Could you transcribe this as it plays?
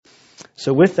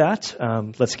So with that,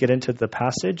 let's get into the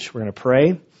passage. We're going to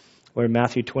pray. We're in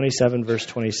Matthew 27, verse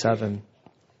 27.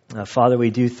 Father,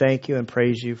 we do thank you and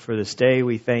praise you for this day.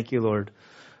 We thank you, Lord,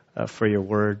 for your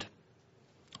word.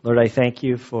 Lord, I thank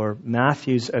you for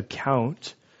Matthew's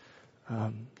account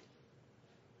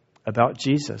about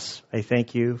Jesus. I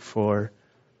thank you for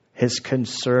his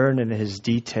concern and his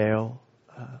detail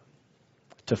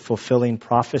to fulfilling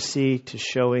prophecy, to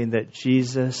showing that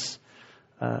Jesus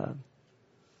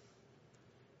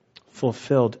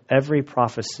fulfilled every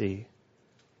prophecy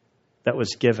that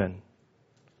was given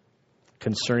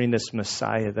concerning this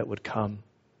Messiah that would come.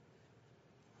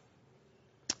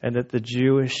 And that the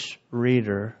Jewish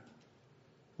reader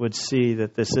would see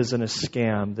that this isn't a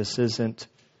scam. This isn't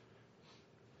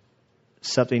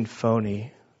something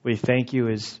phony. We thank you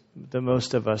as the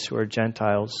most of us who are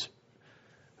Gentiles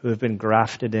who have been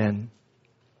grafted in.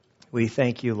 We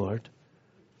thank you, Lord,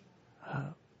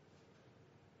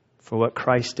 for what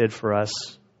Christ did for us.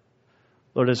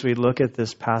 Lord, as we look at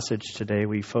this passage today,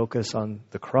 we focus on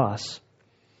the cross,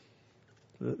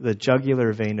 the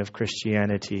jugular vein of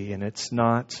Christianity, and it's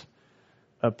not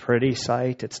a pretty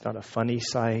sight, it's not a funny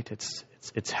sight,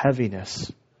 it's heaviness.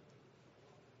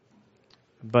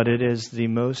 But it is the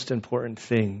most important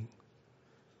thing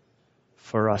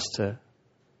for us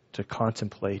to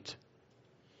contemplate.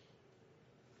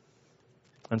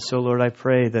 And so, Lord, I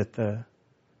pray that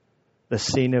the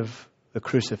scene of the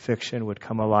crucifixion would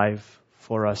come alive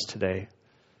for us today.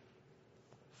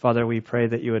 Father, we pray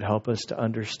that you would help us to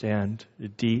understand the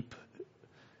deep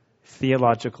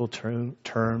theological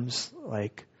terms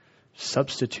like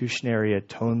substitutionary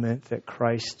atonement, that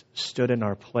Christ stood in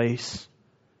our place,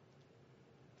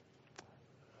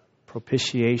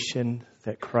 propitiation,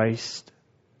 that Christ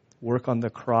work on the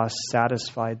cross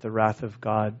satisfied the wrath of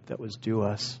God that was due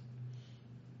us.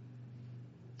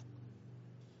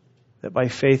 That by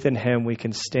faith in him we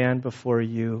can stand before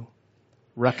you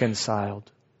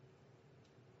reconciled,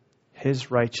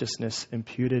 his righteousness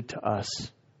imputed to us,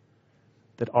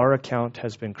 that our account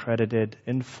has been credited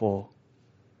in full,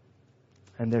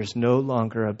 and there's no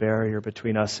longer a barrier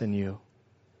between us and you.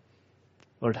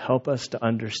 Lord, help us to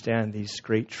understand these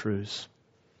great truths.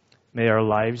 May our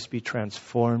lives be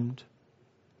transformed.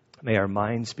 May our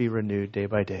minds be renewed day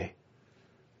by day.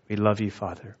 We love you,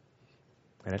 Father.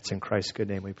 And it's in Christ's good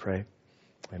name we pray.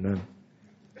 Amen.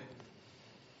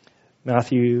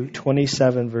 Matthew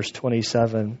 27, verse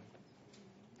 27.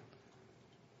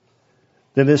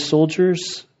 Then the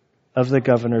soldiers of the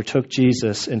governor took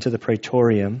Jesus into the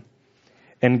praetorium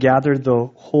and gathered the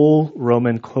whole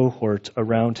Roman cohort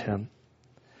around him.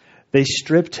 They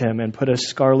stripped him and put a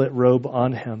scarlet robe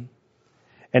on him.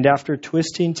 And after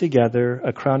twisting together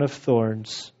a crown of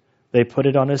thorns, they put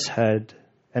it on his head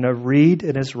and a reed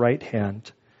in his right hand.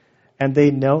 And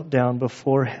they knelt down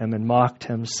before him and mocked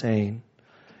him, saying,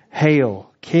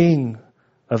 "Hail, King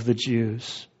of the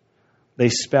Jews!" They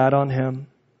spat on him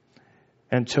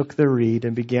and took the reed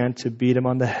and began to beat him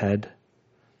on the head.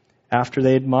 After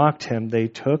they had mocked him, they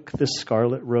took the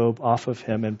scarlet robe off of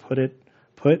him and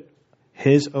put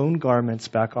his own garments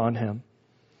back on him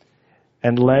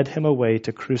and led him away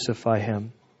to crucify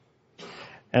him.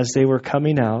 As they were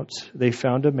coming out, they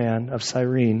found a man of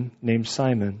Cyrene named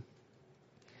Simon,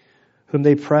 whom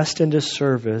they pressed into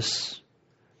service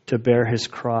to bear his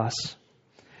cross.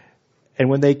 And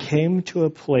when they came to a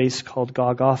place called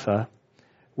Golgotha,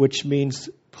 which means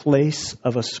place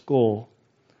of a skull,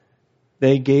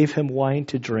 they gave him wine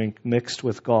to drink mixed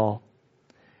with gall.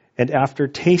 And after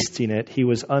tasting it, he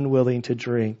was unwilling to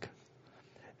drink.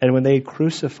 And when they had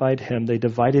crucified him, they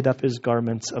divided up his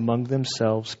garments among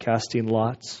themselves, casting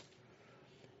lots.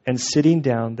 And sitting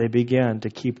down, they began to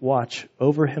keep watch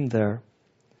over him there.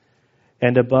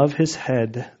 And above his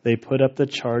head, they put up the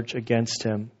charge against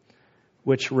him,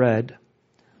 which read,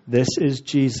 "This is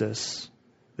Jesus,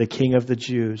 the King of the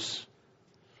Jews."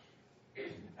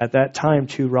 At that time,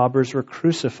 2 robbers were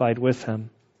crucified with him,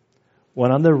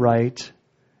 one on the right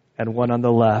and one on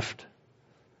the left.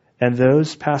 And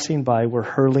those passing by were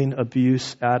hurling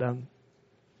abuse at him,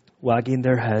 wagging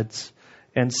their heads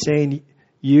and saying,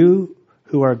 "You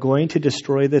who are going to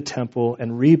destroy the temple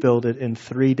and rebuild it in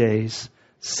 3 days,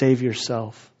 save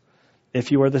yourself.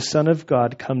 If you are the Son of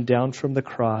God, come down from the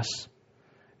cross."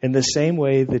 In the same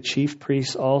way, the chief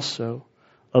priests also,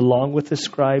 along with the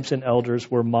scribes and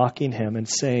elders, were mocking him and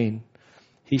saying,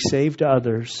 "He saved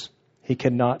others. He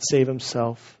cannot save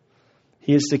himself.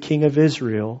 He is the King of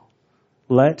Israel.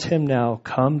 Let him now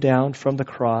come down from the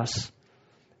cross,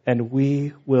 and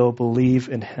we will believe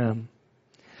in him.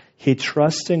 He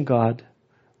trusts in God.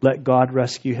 Let God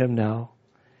rescue him now,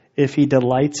 if he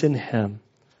delights in him.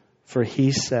 for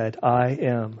he said, I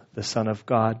am the Son of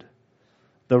God.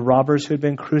 The robbers who had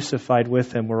been crucified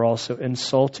with him were also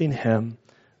insulting him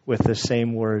with the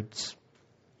same words.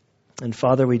 And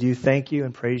Father, we do thank you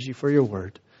and praise you for your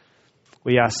word.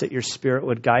 We ask that your Spirit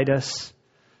would guide us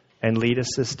and lead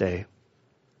us this day.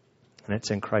 And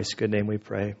it's in Christ's good name we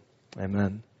pray.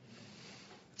 Amen.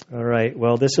 All right.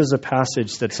 Well, this is a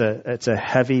passage it's a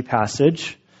heavy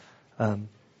passage.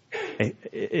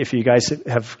 If you guys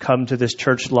have come to this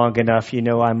church long enough, you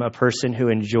know I'm a person who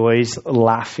enjoys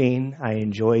laughing. I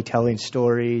enjoy telling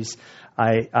stories.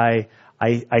 I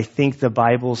think the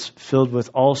Bible's filled with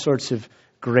all sorts of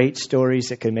great stories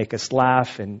that can make us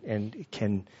laugh and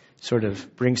can sort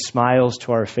of bring smiles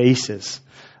to our faces.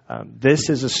 This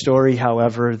is a story,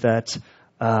 however, that's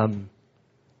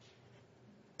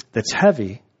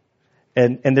heavy.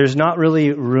 And there's not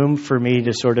really room for me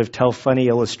to sort of tell funny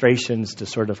illustrations to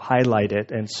sort of highlight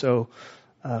it. And so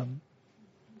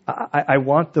I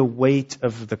want the weight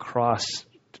of the cross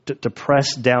to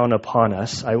press down upon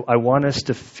us. I want us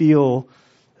to feel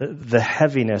the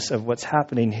heaviness of what's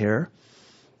happening here.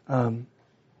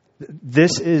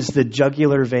 This is the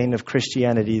jugular vein of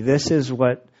Christianity. This is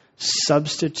what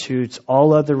substitutes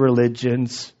all other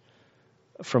religions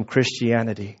from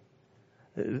Christianity.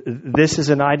 This is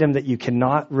an item that you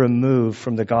cannot remove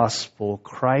from the gospel.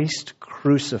 Christ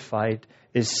crucified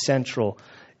is central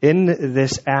in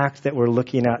this act that we're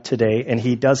looking at today, and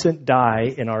he doesn't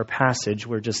die in our passage.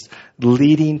 We're just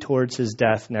leading towards his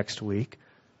death next week.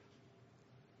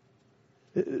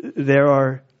 There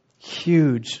are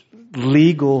huge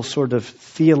legal sort of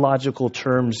theological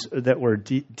terms that we're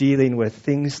dealing with,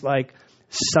 things like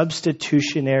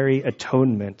substitutionary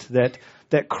atonement,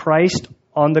 that Christ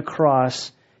on the cross,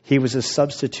 he was a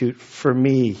substitute for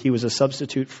me. He was a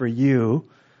substitute for you.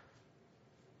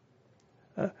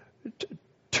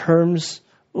 Terms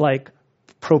like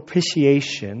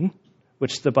propitiation,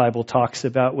 which the Bible talks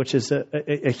about, which is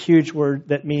a huge word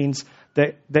that means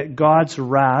that God's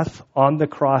wrath on the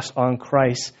cross on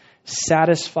Christ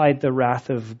satisfied the wrath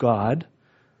of God,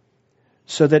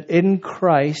 so that in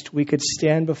Christ we could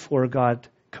stand before God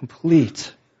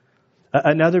complete.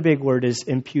 Another big word is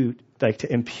impute, like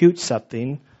to impute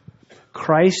something.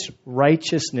 Christ's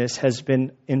righteousness has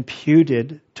been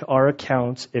imputed to our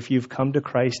accounts if you've come to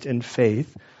Christ in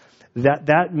faith.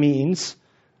 That means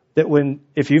that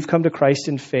if you've come to Christ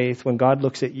in faith, when God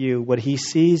looks at you, what he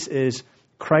sees is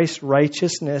Christ's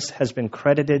righteousness has been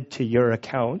credited to your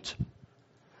account.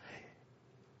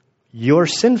 Your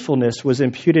sinfulness was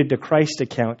imputed to Christ's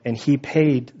account, and he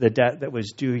paid the debt that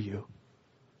was due you.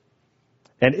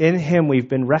 And in him, we've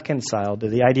been reconciled.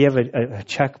 The idea of a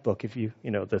checkbook, if you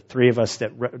know, the three of us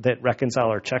that reconcile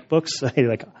our checkbooks,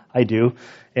 like I do,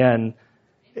 and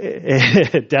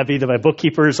Debbie, my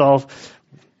bookkeepers,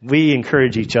 we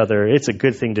encourage each other. It's a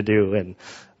good thing to do. And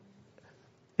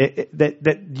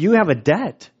that you have a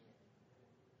debt.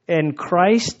 And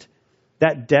Christ,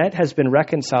 that debt has been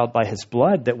reconciled by his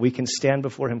blood, that we can stand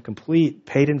before him complete,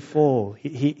 paid in full.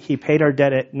 He paid our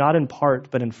debt, not in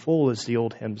part, but in full, as the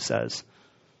old hymn says.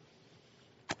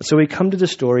 So we come to the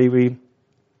story.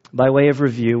 By way of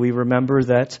review, we remember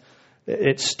that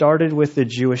it started with the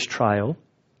Jewish trial,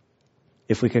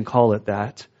 if we can call it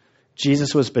that.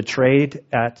 Jesus was betrayed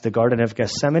at the Garden of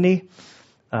Gethsemane.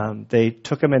 They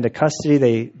took him into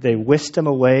custody. They whisked him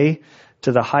away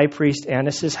to the high priest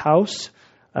Annas' house.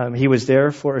 He was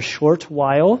there for a short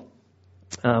while.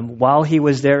 While he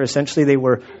was there, essentially they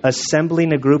were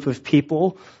assembling a group of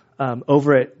people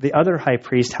over at the other high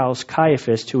priest house,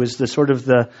 Caiaphas, who was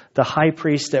the high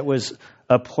priest that was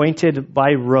appointed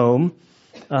by Rome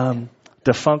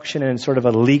to function in sort of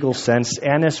a legal sense.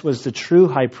 Annas was the true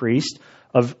high priest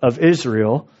of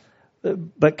Israel,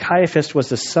 but Caiaphas was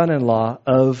the son-in-law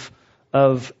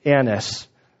of Annas.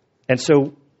 And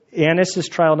so Annas is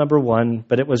trial number one,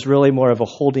 but it was really more of a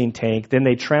holding tank. Then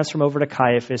they transfer him over to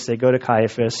Caiaphas. They go to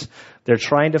Caiaphas. They're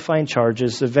trying to find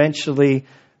charges. Eventually,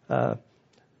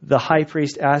 the high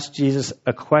priest asked Jesus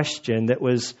a question that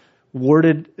was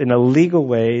worded in a legal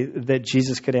way that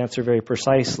Jesus could answer very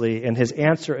precisely. And his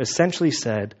answer essentially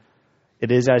said,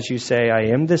 "It is as you say,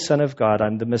 I am the Son of God,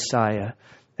 I'm the Messiah.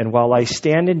 And while I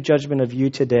stand in judgment of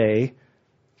you today,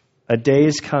 a day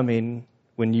is coming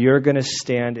when you're going to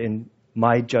stand in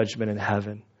my judgment in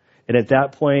heaven." And at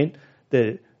that point,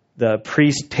 the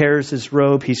priest tears his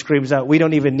robe. He screams out, "We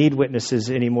don't even need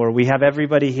witnesses anymore. We have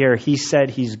everybody here. He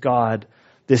said he's God.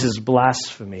 This is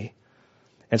blasphemy."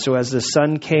 And so as the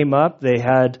sun came up, they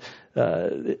had,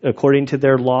 according to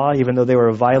their law, even though they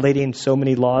were violating so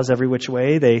many laws every which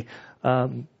way, they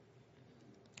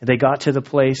got to the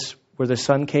place where the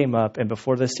sun came up, and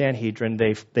before the Sanhedrin,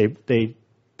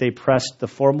 they they pressed the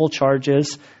formal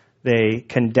charges, they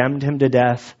condemned him to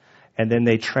death, and then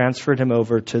they transferred him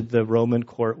over to the Roman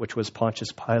court, which was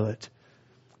Pontius Pilate.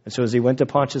 And so as he went to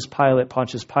Pontius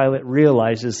Pilate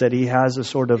realizes that he has a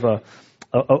sort of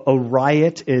a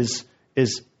riot is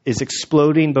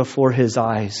exploding before his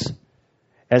eyes.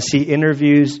 As he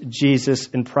interviews Jesus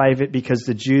in private, because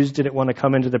the Jews didn't want to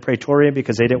come into the praetorium,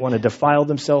 because they didn't want to defile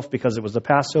themselves, because it was the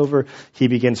Passover, he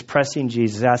begins pressing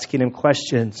Jesus, asking him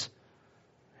questions.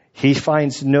 He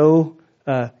finds no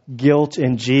guilt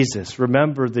in Jesus.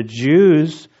 Remember, the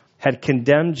Jews had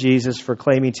condemned Jesus for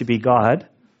claiming to be God.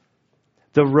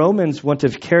 The Romans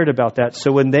wouldn't have cared about that.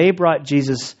 So when they brought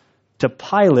Jesus to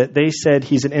Pilate, they said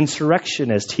he's an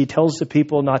insurrectionist. He tells the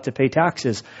people not to pay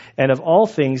taxes. And of all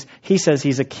things, he says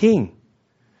he's a king.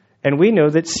 And we know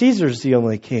that Caesar's the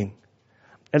only king.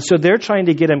 And so they're trying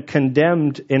to get him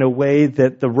condemned in a way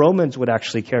that the Romans would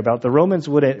actually care about. The Romans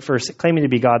wouldn't, for claiming to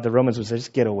be God, the Romans would say,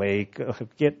 just get away,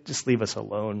 just leave us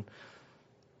alone.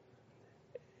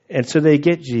 And so they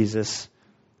get Jesus.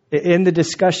 In the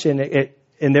discussion,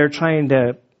 and they're trying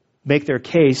to make their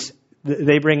case,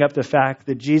 they bring up the fact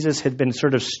that Jesus had been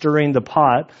sort of stirring the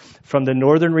pot from the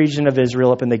northern region of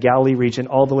Israel up in the Galilee region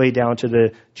all the way down to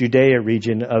the Judea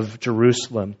region of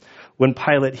Jerusalem. When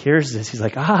Pilate hears this, he's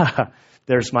like,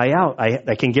 there's my out.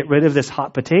 I can get rid of this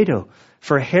hot potato.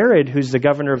 For Herod, who's the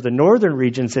governor of the northern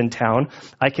regions in town,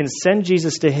 I can send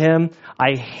Jesus to him.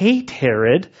 I hate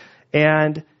Herod.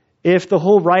 And if the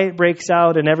whole riot breaks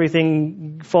out and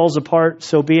everything falls apart,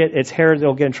 so be it. It's Herod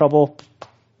that'll get in trouble.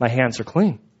 My hands are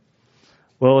clean.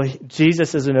 Well,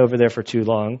 Jesus isn't over there for too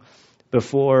long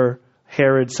before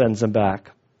Herod sends him back.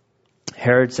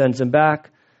 Herod sends him back.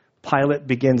 Pilate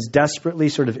begins desperately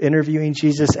sort of interviewing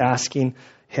Jesus, asking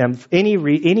him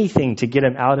anything to get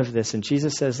him out of this. And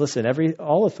Jesus says, listen,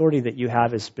 all authority that you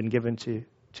have has been given to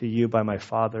you by my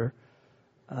Father.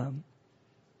 And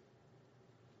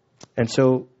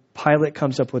so Pilate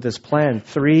comes up with this plan.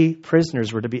 3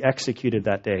 prisoners were to be executed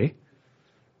that day.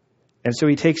 And so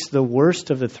he takes the worst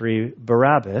of the 3,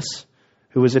 Barabbas,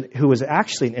 who was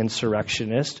actually an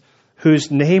insurrectionist,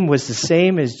 whose name was the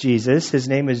same as Jesus. His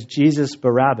name is Jesus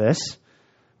Barabbas,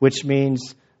 which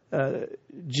means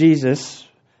Jesus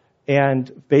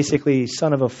and basically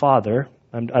son of a father.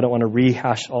 I don't want to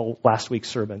rehash all last week's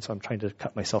sermon, so I'm trying to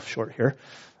cut myself short here.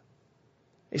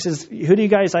 He says, who do you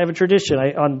guys, I have a tradition.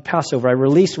 On Passover, I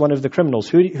release one of the criminals.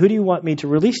 Who do you want me to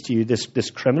release to you? This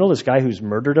criminal, this guy who's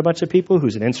murdered a bunch of people,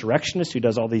 who's an insurrectionist, who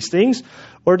does all these things?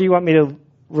 Or do you want me to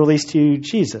release to you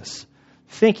Jesus?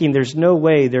 Thinking there's no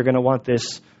way they're going to want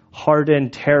this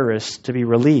hardened terrorist to be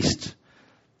released.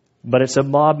 But it's a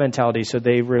mob mentality, so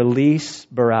they release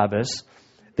Barabbas.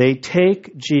 They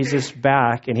take Jesus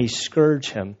back and he scourge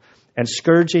him. And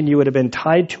scourging, you would have been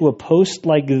tied to a post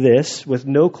like this with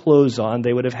no clothes on.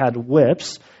 They would have had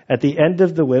whips. At the end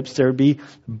of the whips, there would be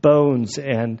bones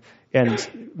and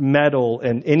metal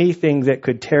and anything that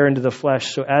could tear into the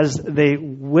flesh. So as they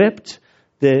whipped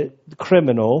the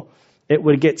criminal, it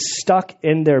would get stuck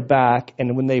in their back.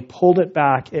 And when they pulled it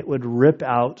back, it would rip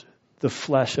out the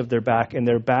flesh of their back. And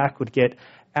their back would get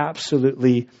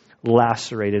absolutely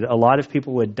lacerated. A lot of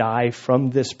people would die from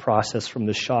this process, from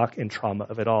the shock and trauma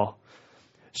of it all.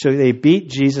 So they beat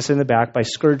Jesus in the back by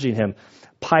scourging him.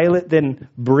 Pilate then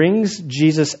brings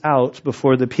Jesus out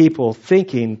before the people,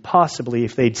 thinking possibly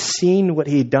if they'd seen what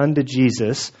he'd done to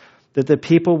Jesus, that the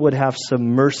people would have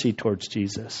some mercy towards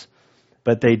Jesus.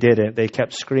 But they didn't. They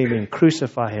kept screaming,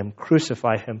 crucify him,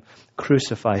 crucify him,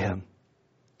 crucify him.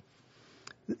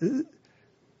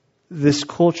 This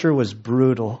culture was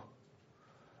brutal.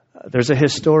 There's a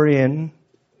historian,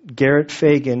 Garrett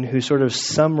Fagan, who sort of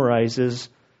summarizes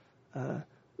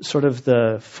sort of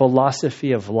the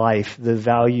philosophy of life, the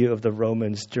value of the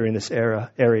Romans during this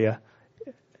era. I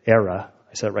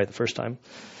said it right the first time.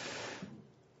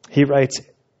 He writes,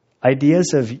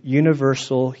 ideas of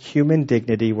universal human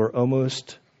dignity were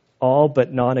almost all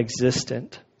but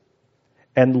non-existent,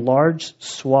 and large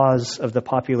swaths of the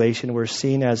population were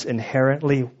seen as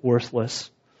inherently worthless.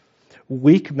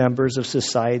 Weak members of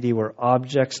society were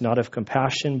objects not of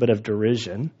compassion but of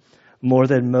derision. More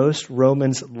than most,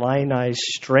 Romans lionized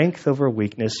strength over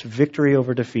weakness, victory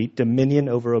over defeat, dominion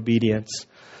over obedience.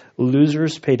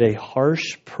 Losers paid a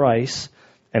harsh price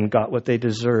and got what they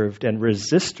deserved, and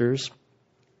resistors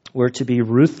were to be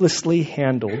ruthlessly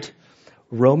handled.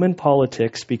 Roman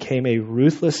politics became a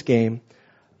ruthless game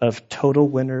of total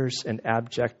winners and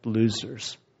abject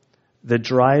losers. The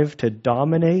drive to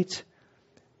dominate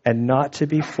and not to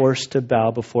be forced to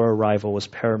bow before a rival was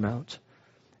paramount.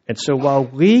 And so while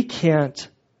we can't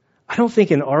I don't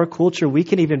think in our culture we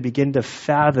can even begin to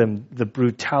fathom the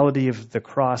brutality of the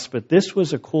cross, but this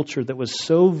was a culture that was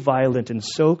so violent and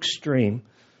so extreme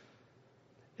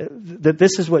that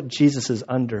this is what Jesus is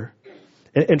under.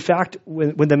 In fact,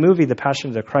 when the movie The Passion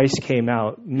of the Christ came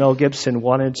out, Mel Gibson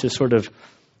wanted to sort of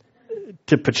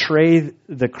to portray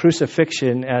the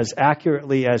crucifixion as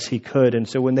accurately as he could. And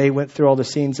so when they went through all the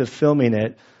scenes of filming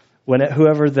it,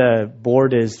 whoever the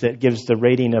board is that gives the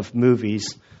rating of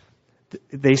movies,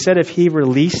 they said if he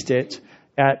released it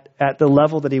at the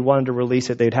level that he wanted to release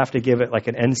it, they'd have to give it like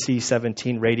an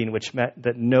NC-17 rating, which meant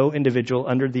that no individual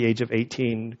under the age of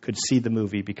 18 could see the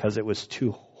movie because it was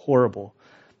too horrible.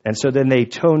 And so then they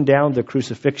toned down the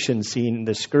crucifixion scene,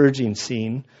 the scourging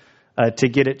scene, to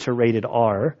get it to rated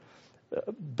R.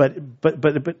 But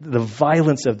the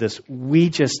violence of this,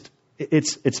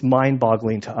 it's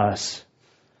mind-boggling to us.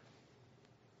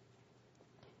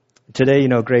 Today,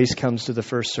 Grace comes to the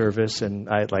first service, and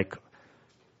hey,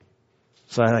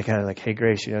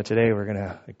 Grace, today we're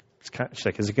gonna. She's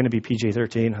like, is it going to be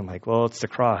PG-13? I'm like, well, it's the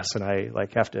cross, and I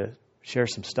have to share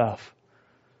some stuff.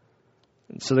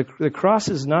 And so the cross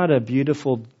is not a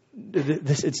beautiful.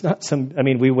 It's not some. I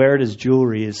mean, we wear it as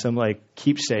jewelry, as some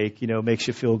keepsake, makes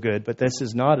you feel good. But this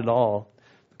is not at all.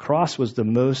 The cross was the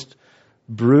most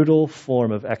brutal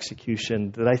form of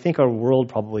execution that I think our world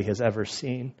probably has ever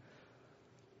seen.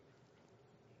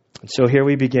 And so here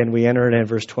we begin. We enter it in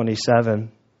verse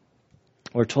 27.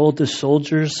 We're told the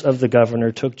soldiers of the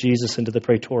governor took Jesus into the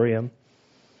praetorium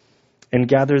and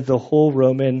gathered the whole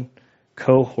Roman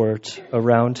cohort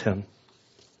around him.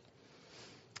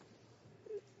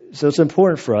 So it's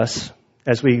important for us,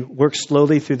 as we work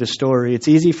slowly through the story, it's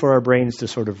easy for our brains to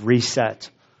sort of reset.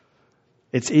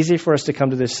 It's easy for us to come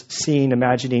to this scene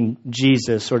imagining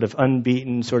Jesus sort of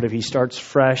unbeaten, he starts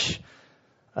fresh.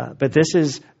 But this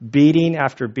is beating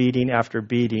after beating after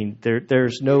beating.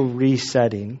 There's no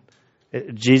resetting.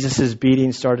 Jesus'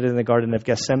 beating started in the Garden of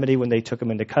Gethsemane when they took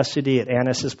him into custody. At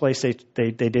Annas' place,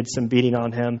 they did some beating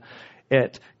on him.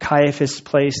 At Caiaphas'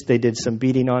 place, they did some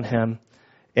beating on him.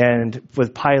 And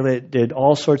with Pilate, did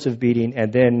all sorts of beating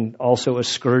and then also a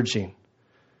scourging.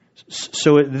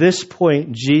 So at this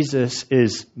point, Jesus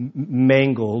is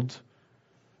mangled,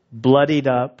 bloodied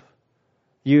up.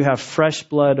 You have fresh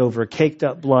blood over caked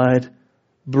up blood,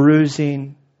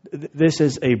 bruising. This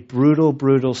is a brutal,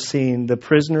 brutal scene. The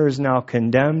prisoner is now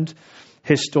condemned.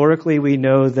 Historically, we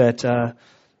know that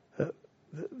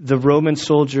the Roman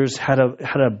soldiers had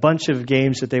a bunch of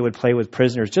games that they would play with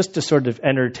prisoners just to sort of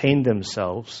entertain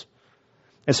themselves.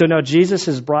 And so now Jesus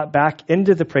is brought back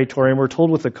into the praetorium. We're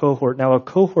told with a cohort. Now a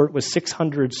cohort was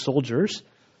 600 soldiers.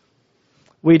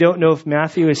 We don't know if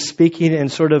Matthew is speaking in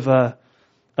sort of a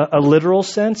literal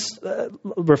sense,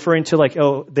 referring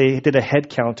to they did a head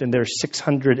count and there's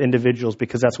 600 individuals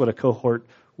because that's what a cohort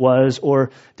was.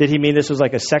 Or did he mean this was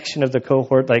like a section of the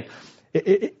cohort?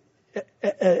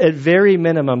 At very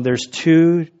minimum, there's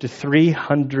 200 to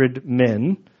 300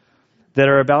 men that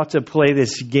are about to play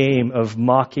this game of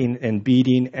mocking and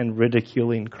beating and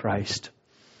ridiculing Christ.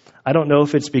 I don't know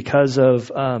if it's because of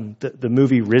the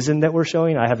movie Risen that we're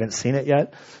showing. I haven't seen it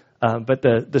yet. But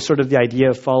the sort of the idea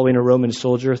of following a Roman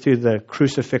soldier through the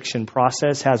crucifixion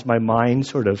process has my mind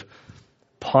sort of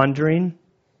pondering.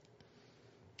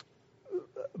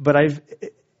 But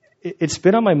it's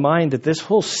been on my mind that this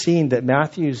whole scene that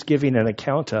Matthew's giving an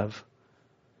account of,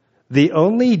 the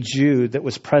only Jew that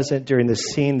was present during the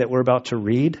scene that we're about to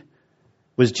read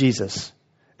was Jesus.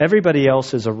 Everybody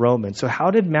else is a Roman. So how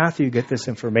did Matthew get this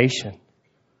information?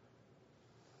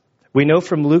 We know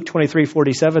from Luke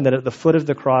 23:47 that at the foot of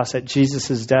the cross at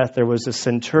Jesus' death, there was a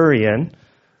centurion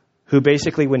who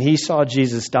basically, when he saw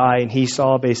Jesus die and he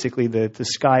saw basically the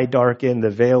sky darken, the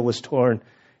veil was torn,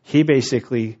 he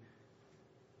basically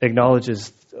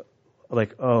acknowledges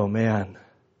oh man,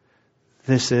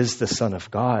 this is the Son of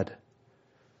God.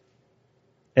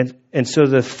 And so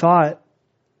the thought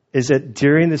is that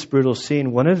during this brutal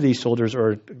scene, one of these soldiers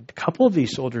or a couple of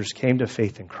these soldiers came to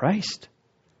faith in Christ.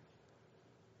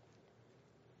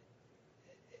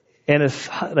 And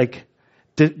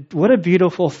what a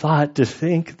beautiful thought to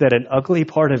think that an ugly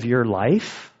part of your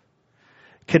life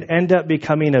could end up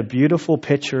becoming a beautiful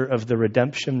picture of the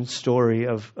redemption story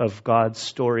of God's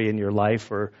story in your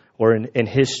life or in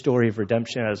his story of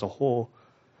redemption as a whole.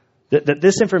 That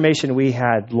this information we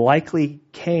had likely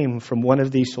came from one of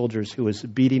these soldiers who was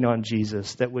beating on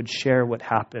Jesus that would share what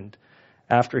happened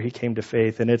after he came to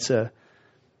faith. And it's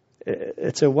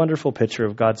a wonderful picture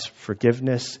of God's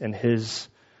forgiveness and his.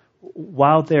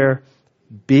 While they're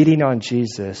beating on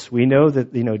Jesus, we know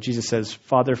that, Jesus says,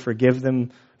 Father, forgive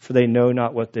them, for they know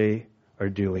not what they are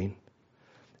doing.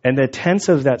 And the tense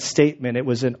of that statement, it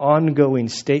was an ongoing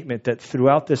statement that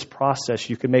throughout this process,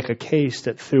 you could make a case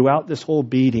that throughout this whole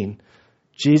beating,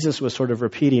 Jesus was sort of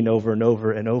repeating over and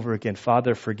over and over again,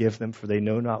 Father, forgive them, for they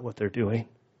know not what they're doing.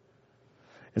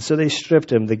 And so they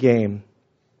stripped him, the game.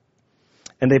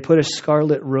 And they put a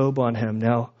scarlet robe on him.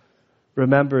 Now,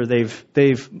 remember,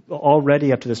 they've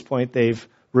already up to this point, they've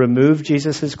removed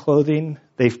Jesus' clothing.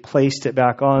 They've placed it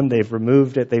back on. They've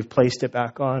removed it. They've placed it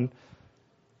back on.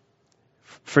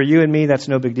 For you and me, that's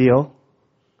no big deal.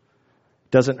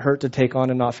 Doesn't hurt to take on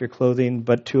and off your clothing.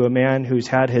 But to a man who's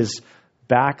had his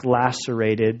back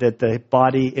lacerated, that the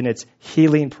body in its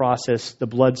healing process, the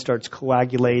blood starts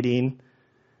coagulating,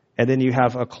 and then you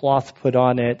have a cloth put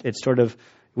on it. It's sort of,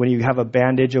 when you have a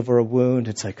bandage over a wound,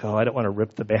 it's like, oh, I don't want to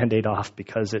rip the Band-Aid off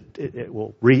because it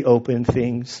will reopen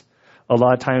things. A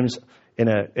lot of times in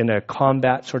a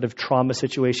combat sort of trauma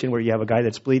situation where you have a guy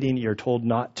that's bleeding, you're told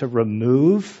not to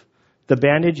remove the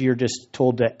bandage. You're just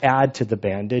told to add to the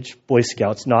bandage. Boy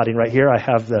Scouts nodding right here. I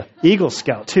have the Eagle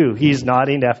Scout too. He's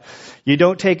nodding. You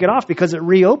don't take it off because it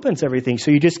reopens everything.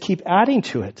 So you just keep adding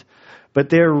to it. But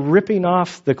they're ripping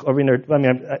off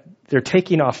they're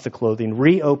taking off the clothing,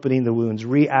 reopening the wounds,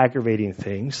 re-aggravating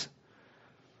things.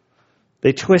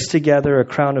 They twist together a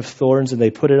crown of thorns and they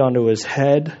put it onto his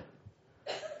head.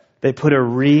 They put a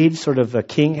reed, sort of a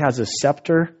king has a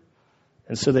scepter.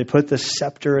 And so they put the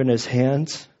scepter in his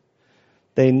hands.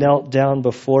 They knelt down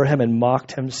before him and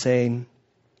mocked him, saying,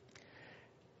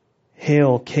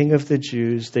 Hail, King of the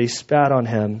Jews. They spat on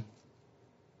him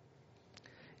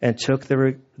and took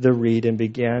the reed and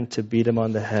began to beat him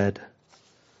on the head.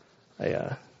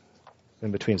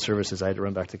 In between services, I had to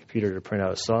run back to the computer to print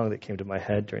out a song that came to my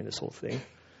head during this whole thing.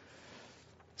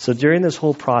 So during this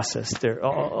whole process,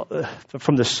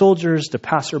 from the soldiers to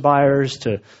passerbyers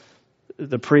to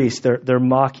the priests, they're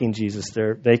mocking Jesus.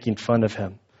 They're making fun of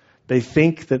him. They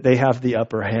think that they have the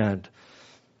upper hand.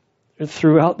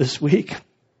 Throughout this week,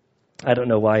 I don't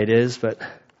know why it is, but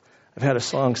I've had a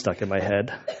song stuck in my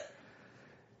head.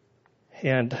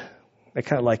 And I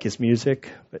kind of like his music,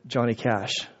 but Johnny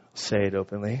Cash, I'll say it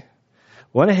openly.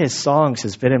 One of his songs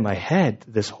has been in my head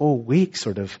this whole week,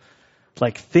 sort of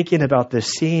like thinking about this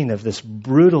scene of this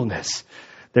brutalness.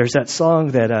 There's that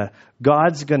song that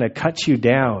God's going to cut you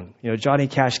down. You know, Johnny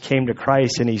Cash came to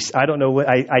Christ, and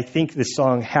I think this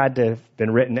song had to have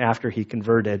been written after he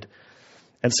converted.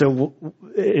 And so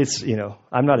it's,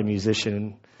 I'm not a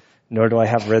musician, nor do I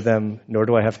have rhythm, nor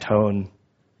do I have tone.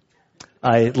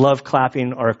 I love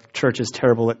clapping. Our church is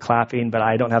terrible at clapping, but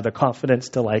I don't have the confidence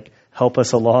to help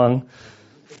us along.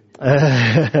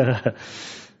 But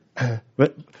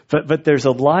there's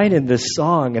a line in this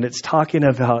song, and it's talking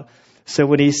about, so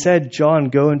when he said, John,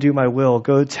 go and do my will,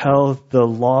 go tell the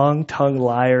long-tongued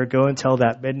liar, go and tell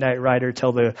that midnight rider,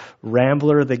 tell the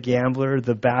rambler, the gambler,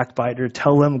 the backbiter,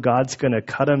 tell him God's going to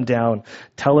cut him down.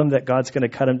 Tell him that God's going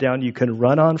to cut him down. You can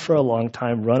run on for a long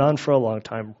time, run on for a long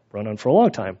time, run on for a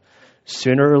long time.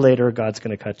 Sooner or later, God's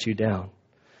going to cut you down.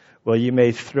 Well, you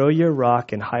may throw your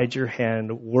rock and hide your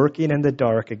hand, working in the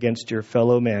dark against your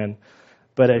fellow man,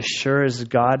 but as sure as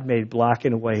God made black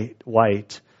and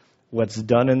white, what's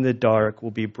done in the dark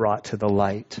will be brought to the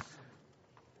light.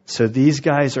 So these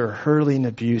guys are hurling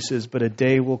abuses, but a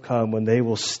day will come when they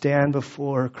will stand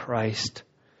before Christ.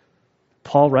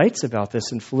 Paul writes about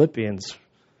this in Philippians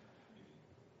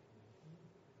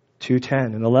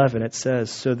 2:10 and 11. It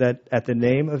says, so that at the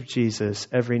name of Jesus,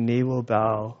 every knee will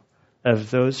bow,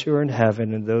 of those who are in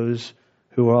heaven and those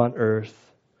who are on earth,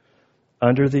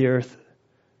 under the earth,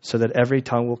 so that every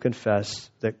tongue will confess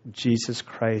that Jesus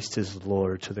Christ is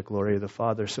Lord, to the glory of the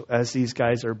Father. So as these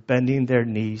guys are bending their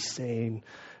knees saying,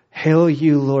 Hail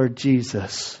you, Lord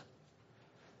Jesus,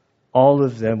 all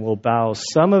of them will bow.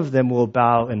 Some of them will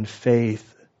bow in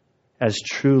faith as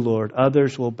true Lord.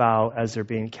 Others will bow as they're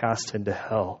being cast into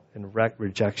hell in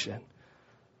rejection.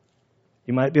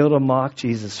 You might be able to mock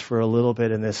Jesus for a little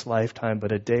bit in this lifetime,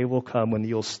 but a day will come when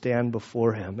you'll stand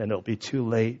before him and it'll be too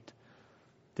late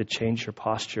to change your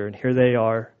posture. And here they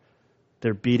are.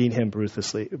 They're beating him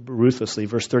ruthlessly.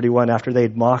 Verse 31, after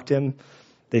they'd mocked him,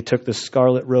 they took the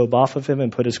scarlet robe off of him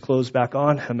and put his clothes back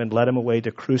on him and led him away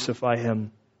to crucify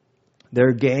him.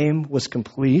 Their game was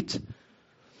complete.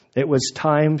 It was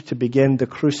time to begin the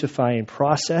crucifying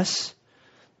process.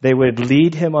 They would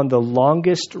lead him on the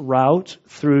longest route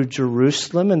through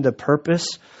Jerusalem, and the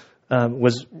purpose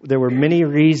was, there were many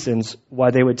reasons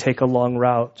why they would take a long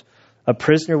route. A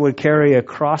prisoner would carry a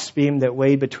crossbeam that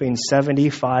weighed between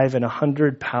 75 and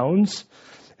 100 pounds.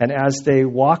 And as they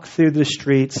walked through the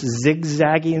streets,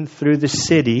 zigzagging through the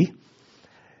city,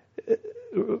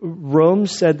 Rome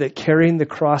said that carrying the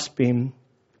crossbeam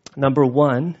Number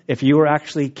one, if you were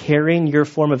actually carrying your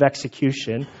form of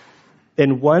execution,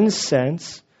 in one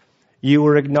sense, you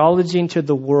were acknowledging to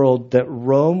the world that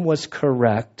Rome was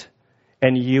correct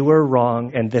and you were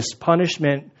wrong, and this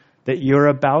punishment that you're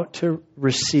about to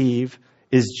receive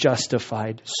is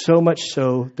justified, so much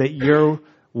so that you're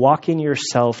walking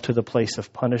yourself to the place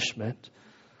of punishment.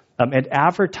 It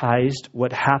advertised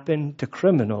what happened to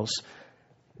criminals.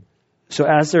 So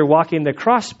as they're walking the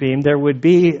crossbeam, there would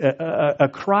be a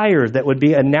crier that would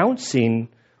be announcing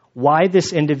why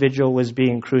this individual was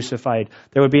being crucified.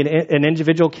 There would be an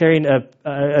individual carrying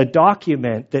a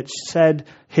document that said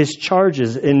his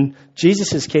charges. In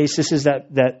Jesus' case, this is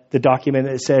that the document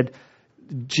that said,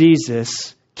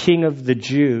 Jesus, King of the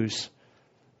Jews.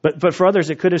 But for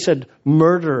others, it could have said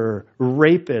murderer,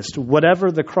 rapist,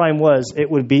 whatever the crime was, it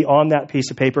would be on that piece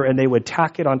of paper, and they would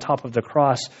tack it on top of the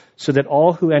cross so that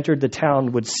all who entered the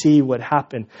town would see what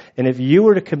happened. And if you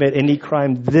were to commit any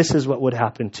crime, this is what would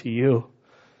happen to you.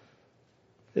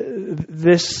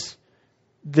 This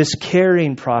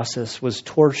carrying process was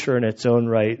torture in its own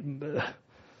right.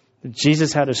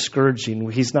 Jesus had a scourging.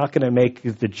 He's not going to make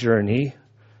the journey.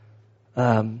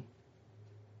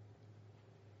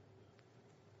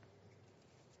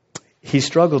 He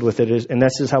struggled with it, and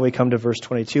this is how we come to verse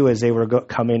 22. As they were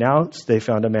coming out, they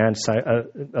found a man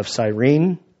of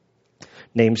Cyrene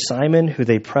named Simon, who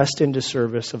they pressed into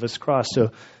service of his cross.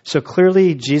 So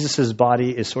clearly, Jesus'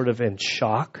 body is sort of in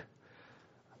shock.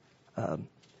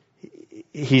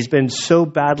 He's been so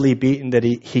badly beaten that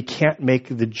he can't make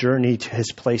the journey to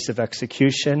his place of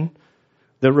execution.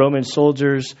 The Roman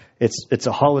soldiers, it's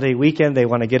a holiday weekend. They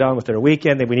want to get on with their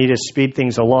weekend. We need to speed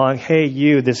things along. Hey,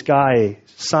 you, this guy,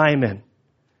 Simon.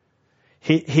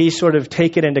 He's sort of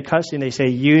taken into custody, and they say,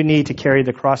 you need to carry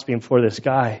the crossbeam for this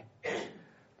guy.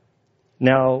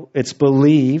 Now, it's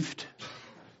believed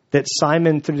that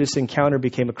Simon, through this encounter,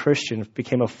 became a Christian,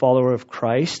 became a follower of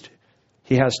Christ.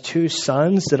 He has two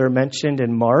sons that are mentioned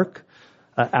in Mark,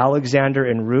 Alexander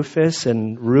and Rufus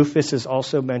is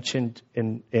also mentioned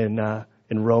in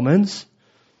Romans.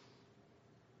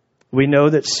 We know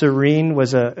that Cyrene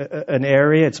was an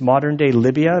area, it's modern-day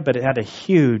Libya, but it had a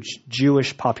huge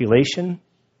Jewish population.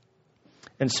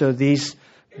 And so these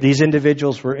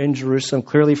individuals were in Jerusalem,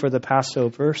 clearly for the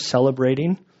Passover,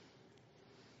 celebrating.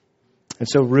 And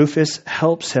so Rufus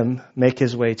helps him make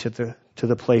his way to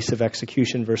the place of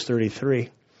execution, verse 33.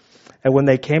 And when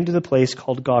they came to the place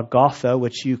called Golgotha,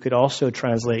 which you could also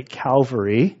translate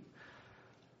Calvary,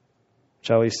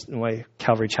 which I always, my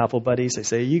Calvary Chapel buddies, they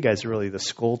say, you guys are really the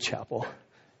skull chapel.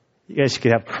 You guys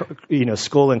could have,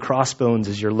 skull and crossbones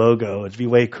as your logo. It'd be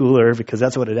way cooler because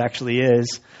that's what it actually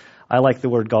is. I like the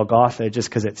word Golgotha just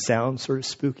because it sounds sort of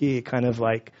spooky. It kind of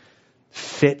like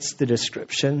fits the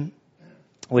description,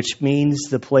 which means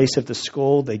the place of the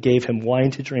skull. They gave him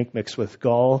wine to drink mixed with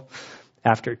gall.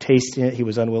 After tasting it, he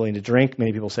was unwilling to drink.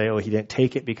 Many people say, he didn't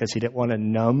take it because he didn't want to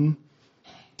numb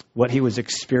what he was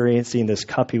experiencing, this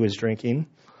cup he was drinking.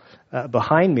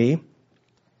 Behind me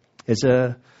is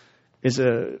a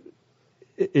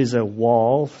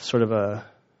wall, sort of a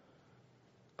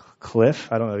cliff.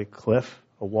 I don't know,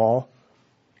 a wall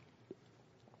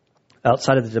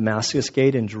outside of the Damascus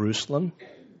Gate in Jerusalem.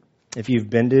 If you've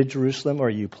been to Jerusalem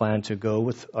or you plan to go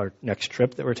with our next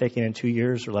trip that we're taking in 2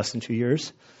 years or less than 2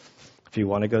 years, if you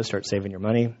want to go, start saving your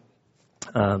money.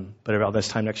 But around this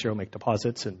time next year, we'll make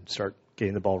deposits and start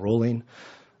getting the ball rolling.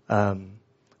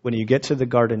 When you get to the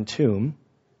Garden Tomb,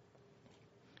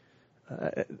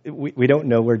 we don't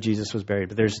know where Jesus was buried,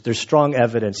 but there's strong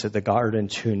evidence that the Garden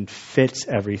Tomb fits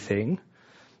everything.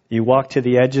 You walk to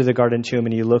the edge of the Garden Tomb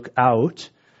and you look out,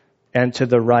 and to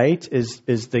the right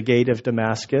is the gate of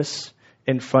Damascus.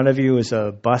 In front of you is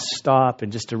a bus stop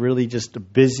and just a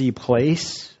busy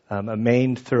place, a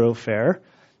main thoroughfare.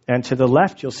 And to the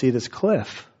left, you'll see this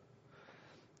cliff.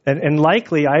 And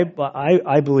likely,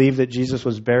 I believe that Jesus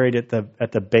was buried at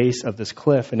the base of this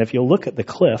cliff. And if you look at the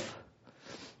cliff,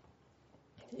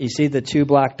 you see the two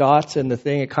black dots and the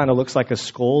thing. It kind of looks like a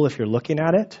skull if you're looking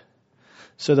at it.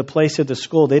 So the place of the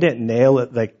skull, they didn't nail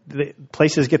it. Like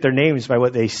places get their names by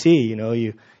what they see.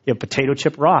 You have Potato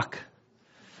Chip Rock.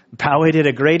 Poway did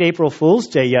a great April Fool's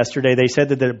Day yesterday. They said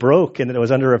that it broke and that it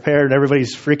was under repair, and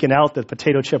everybody's freaking out that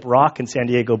Potato Chip Rock in San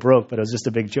Diego broke, but it was just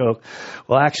a big joke.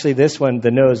 Well, actually, this one,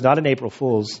 the nose, not an April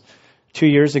Fool's. 2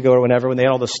 years ago or whenever, when they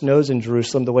had all the snows in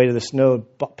Jerusalem, the weight of the snow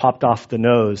popped off the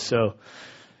nose.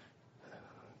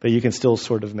 But you can still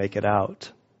sort of make it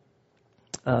out.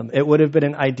 It would have been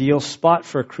an ideal spot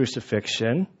for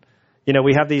crucifixion.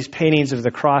 We have these paintings of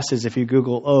the crosses. If you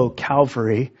Google,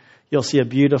 Calvary, you'll see a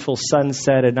beautiful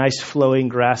sunset, a nice flowing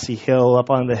grassy hill. Up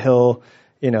on the hill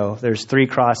there's 3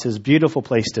 crosses, beautiful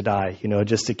place to die,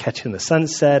 just to catch in the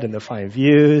sunset and the fine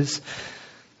views.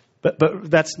 But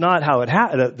that's not how it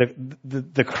happened.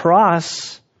 The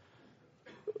cross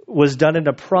was done in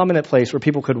a prominent place where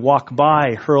people could walk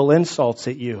by, hurl insults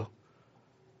at you.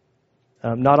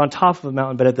 Not on top of the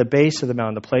mountain, but at the base of the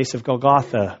mountain, the place of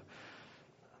Golgotha.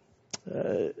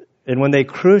 And when they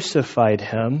crucified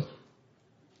him,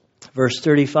 verse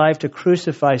 35, to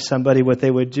crucify somebody, what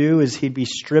they would do is he'd be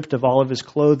stripped of all of his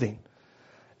clothing.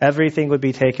 Everything would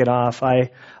be taken off. I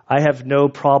have no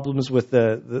problems with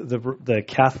the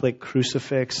Catholic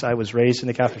crucifix. I was raised in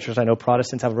the Catholic Church. I know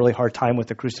Protestants have a really hard time with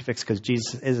the crucifix because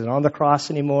Jesus isn't on the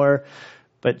cross anymore.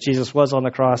 But Jesus was on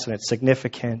the cross, and it's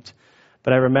significant.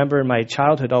 But I remember in my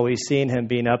childhood always seeing him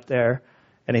being up there,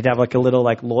 and he'd have like a little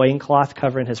loincloth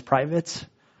covering his privates.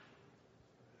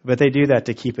 But they do that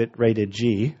to keep it rated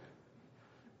G.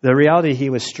 The reality, he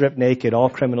was stripped naked. All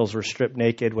criminals were stripped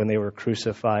naked when they were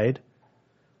crucified.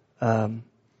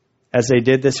 As they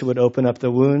did this, he would open up the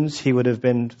wounds. He would have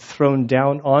been thrown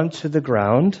down onto the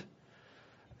ground,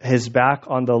 his back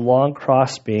on the long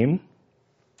crossbeam.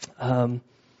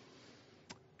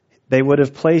 They would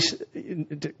have placed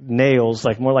nails,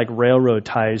 more like railroad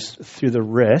ties, through the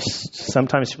wrist.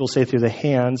 Sometimes people say through the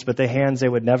hands, but the hands they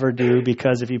would never do,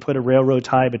 because if you put a railroad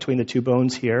tie between the 2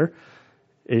 bones here,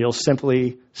 you'll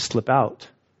simply slip out.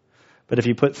 But if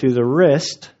you put through the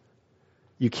wrist,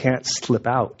 you can't slip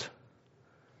out.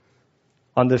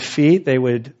 On the feet, they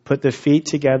would put the feet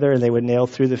together and they would nail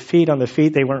through the feet. On the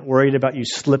feet, they weren't worried about you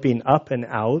slipping up and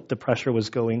out. The pressure was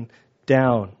going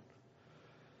down.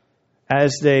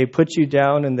 As they put you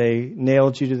down and they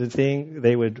nailed you to the thing,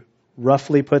 they would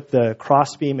roughly put the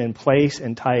crossbeam in place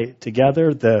and tie it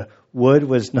together. The wood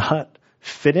was not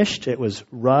finished. It was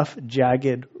rough,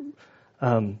 jagged.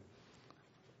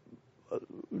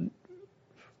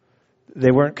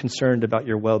 They weren't concerned about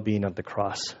your well-being on the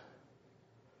cross.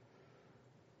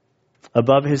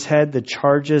 Above his head, the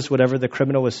charges, whatever the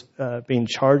criminal was being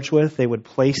charged with, they would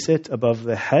place it above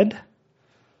the head.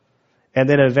 And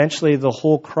then eventually the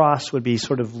whole cross would be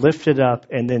sort of lifted up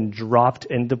and then dropped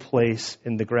into place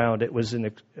in the ground. It was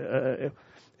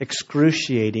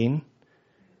excruciating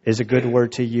is a good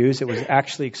word to use. It was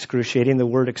actually excruciating. The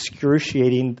word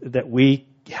excruciating that we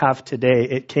have today,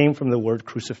 it came from the word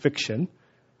crucifixion.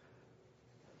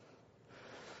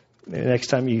 The next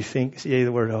time you see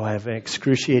the word, I have an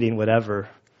excruciating whatever,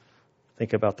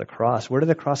 think about the cross. Where did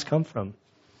the cross come from?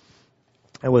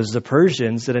 It was the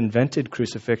Persians that invented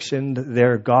crucifixion.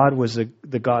 Their god was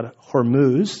the god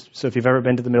Hormuz. So if you've ever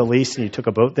been to the Middle East and you took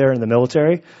a boat there in the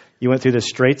military, you went through the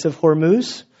Straits of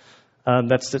Hormuz.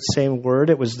 That's the same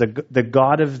word. It was the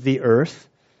god of the earth.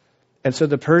 And so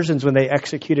the Persians, when they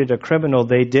executed a criminal,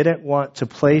 they didn't want to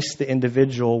place the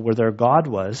individual where their god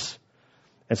was.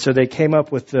 And so they came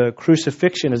up with the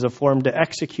crucifixion as a form to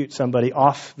execute somebody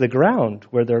off the ground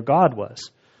where their god was.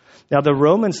 Now, the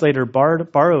Romans later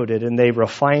borrowed it, and they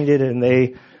refined it, and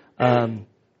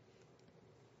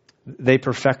they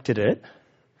perfected it.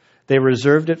 They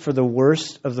reserved it for the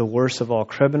worst of all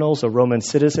criminals. A Roman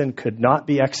citizen could not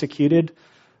be executed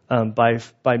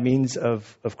by means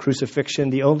of crucifixion.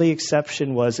 The only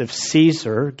exception was if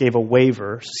Caesar gave a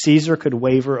waiver. Caesar could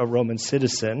waiver a Roman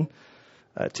citizen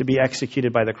to be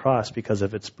executed by the cross because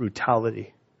of its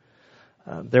brutality.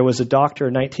 There was a doctor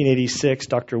in 1986,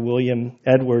 Dr. William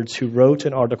Edwards, who wrote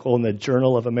an article in the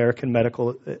Journal of American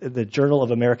Medical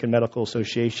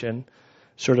Association,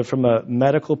 sort of from a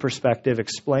medical perspective,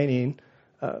 explaining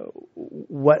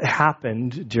what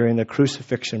happened during the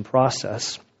crucifixion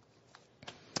process.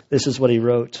 This is what he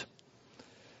wrote.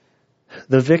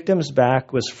 The victim's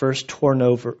back was first torn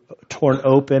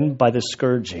open by the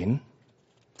scourging,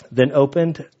 then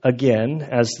opened again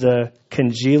as the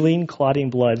congealing, clotting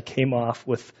blood came off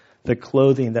with the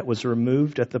clothing that was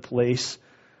removed at the place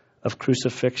of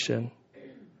crucifixion.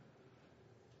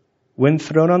 When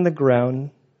thrown on the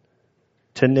ground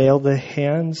to nail the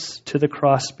hands to the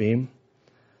crossbeam,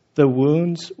 the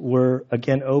wounds were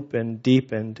again opened,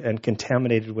 deepened, and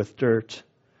contaminated with dirt.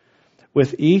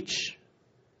 With each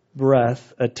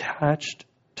breath attached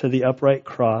to the upright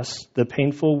cross, the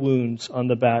painful wounds on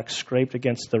the back scraped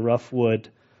against the rough wood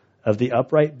of the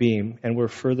upright beam and were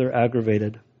further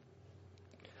aggravated.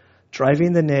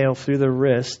 Driving the nail through the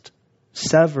wrist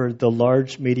severed the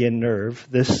large median nerve.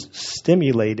 This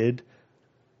stimulated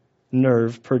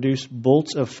nerve produced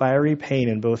bolts of fiery pain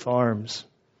in both arms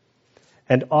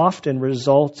and often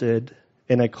resulted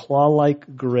in a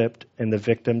claw-like grip in the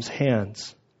victim's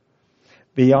hands.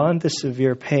 Beyond the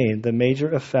severe pain, the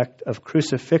major effect of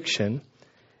crucifixion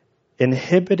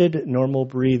inhibited normal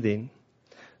breathing.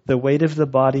 The weight of the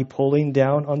body pulling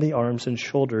down on the arms and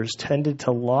shoulders tended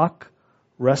to lock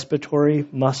respiratory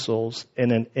muscles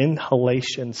in an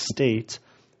inhalation state,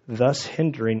 thus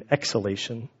hindering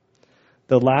exhalation.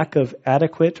 The lack of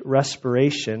adequate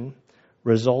respiration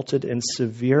resulted in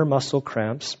severe muscle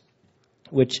cramps,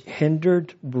 which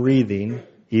hindered breathing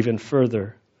even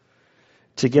further.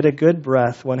 To get a good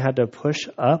breath, one had to push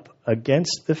up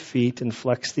against the feet and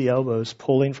flex the elbows,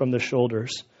 pulling from the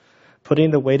shoulders.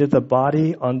 Putting the weight of the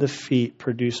body on the feet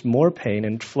produced more pain,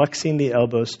 and flexing the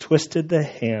elbows twisted the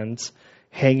hands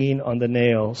hanging on the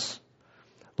nails.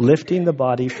 Lifting the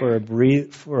body for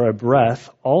a breath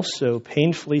also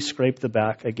painfully scraped the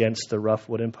back against the rough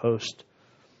wooden post.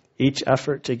 Each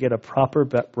effort to get a proper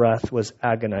breath was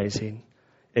agonizing,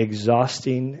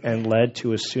 exhausting, and led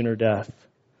to a sooner death.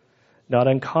 Not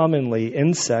uncommonly,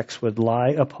 insects would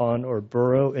lie upon or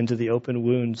burrow into the open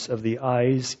wounds of the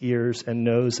eyes, ears, and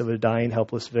nose of a dying,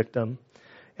 helpless victim,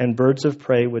 and birds of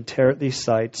prey would tear at these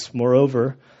sites.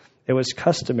 Moreover, it was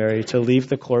customary to leave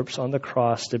the corpse on the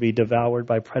cross to be devoured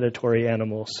by predatory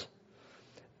animals.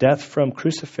 Death from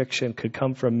crucifixion could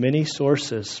come from many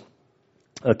sources.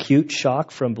 Acute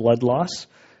shock from blood loss,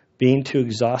 being too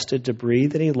exhausted to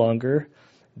breathe any longer,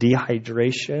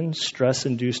 dehydration,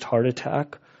 stress-induced heart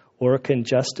attack, or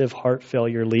congestive heart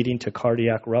failure leading to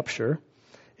cardiac rupture.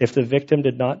 If the victim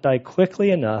did not die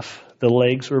quickly enough, the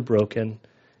legs were broken,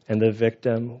 and the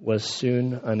victim was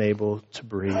soon unable to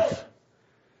breathe.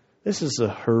 This is a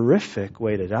horrific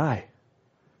way to die.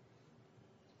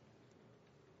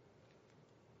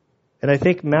 And I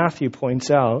think Matthew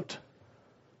points out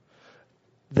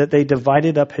that they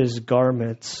divided up his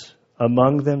garments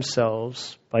among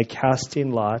themselves by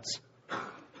casting lots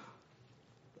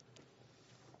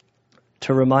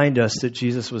to remind us that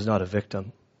Jesus was not a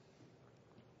victim.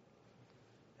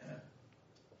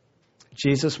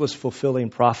 Jesus was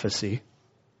fulfilling prophecy.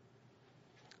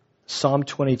 Psalm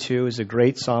 22 is a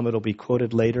great psalm. It'll be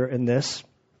quoted later in this.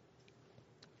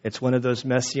 It's one of those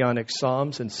messianic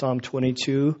psalms. In Psalm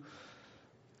 22,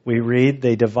 we read,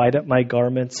 "They divide up my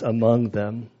garments among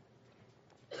them,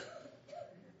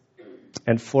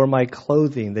 and for my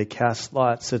clothing they cast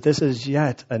lots." So this is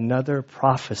yet another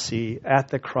prophecy at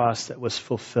the cross that was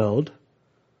fulfilled.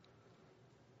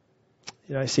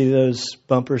 You know, I see those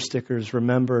bumper stickers,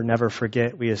 remember, never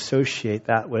forget. We associate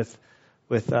that with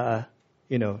the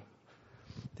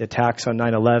attacks on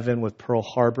 9/11, with Pearl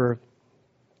Harbor.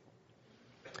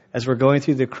 As we're going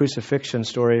through the crucifixion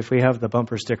story, if we have the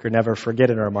bumper sticker, never forget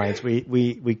in our minds,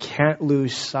 we can't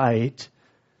lose sight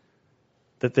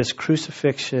that this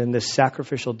crucifixion, this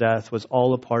sacrificial death, was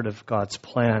all a part of God's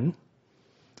plan.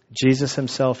 Jesus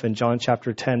himself in John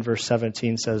chapter 10, verse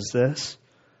 17 says this,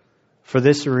 "For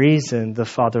this reason the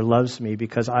Father loves me,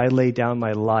 because I lay down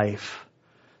my life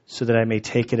so that I may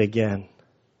take it again.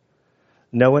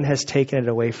 No one has taken it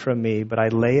away from me, but I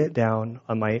lay it down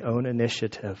on my own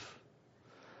initiative.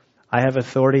 I have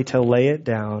authority to lay it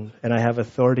down, and I have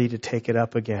authority to take it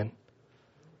up again.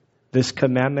 This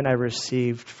commandment I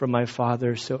received from my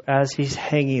Father." So as he's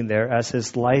hanging there, as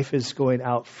his life is going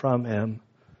out from him,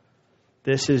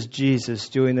 this is Jesus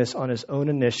doing this on his own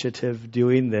initiative,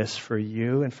 doing this for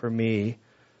you and for me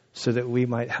so that we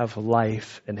might have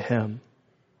life in him.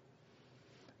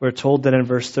 We're told that in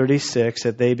verse 36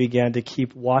 that they began to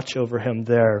keep watch over him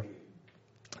there.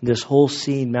 This whole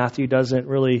scene Matthew doesn't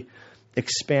really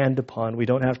expand upon. We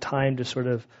don't have time to sort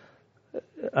of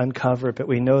uncover it, but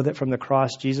we know that from the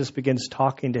cross, Jesus begins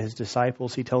talking to his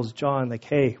disciples. He tells John, like,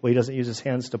 hey, well, he doesn't use his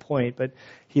hands to point, but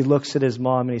he looks at his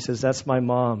mom and he says, "That's my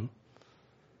mom."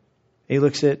 He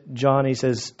looks at John and he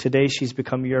says, "Today she's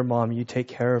become your mom. You take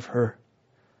care of her."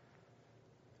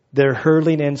 They're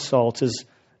hurling insults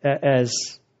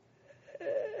as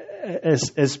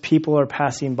people are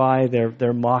passing by,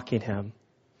 they're mocking him.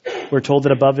 We're told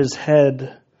that above his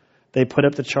head, they put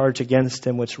up the charge against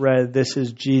him, which read, "This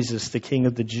is Jesus, the King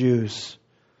of the Jews."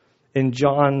 In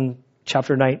John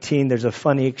chapter 19, there's a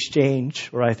funny exchange,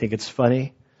 or I think it's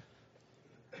funny.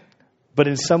 But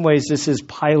in some ways, this is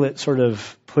Pilate sort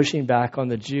of pushing back on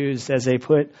the Jews as they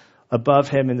put above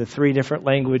him in the three different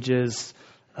languages,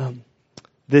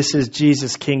 "This is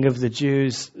Jesus, King of the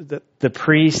Jews." The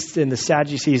priests and the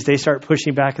Sadducees, they start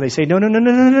pushing back and they say,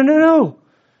 No.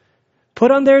 Put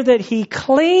on there that he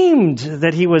claimed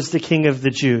that he was the King of the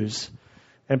Jews.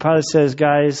 And Pilate says,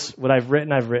 "Guys, what I've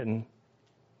written.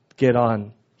 Get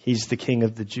on. He's the King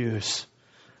of the Jews."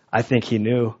 I think he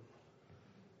knew.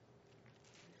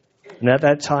 And at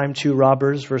that time, 2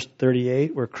 robbers, verse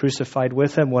 38, were crucified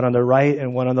with him, one on the right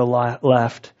and one on the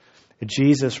left.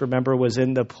 Jesus, remember, was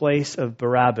in the place of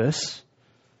Barabbas.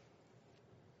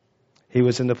 He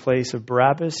was in the place of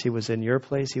Barabbas. He was in your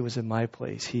place. He was in my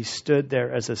place. He stood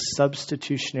there as a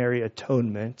substitutionary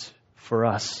atonement for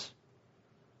us.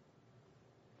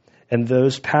 And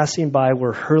those passing by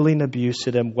were hurling abuse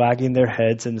at him, wagging their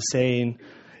heads and saying,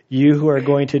 "You who are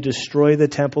going to destroy the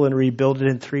temple and rebuild it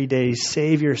in 3 days,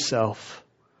 save yourself.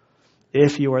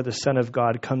 If you are the Son of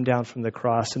God, come down from the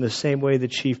cross." In the same way, the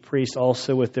chief priests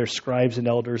also with their scribes and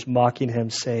elders mocking him,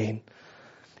 saying,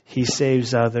 "He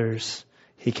saves others.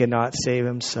 He cannot save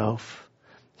himself.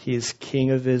 He is King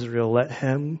of Israel. Let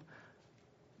him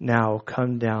now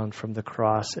come down from the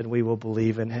cross and we will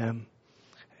believe in him."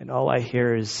 And all I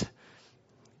hear is,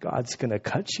 God's going to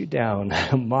cut you down.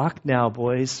 Mock now,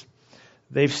 boys.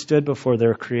 They've stood before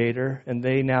their Creator, and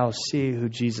they now see who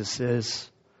Jesus is.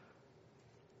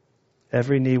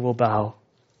 Every knee will bow.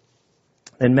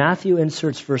 And Matthew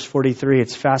inserts verse 43.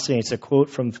 It's fascinating. It's a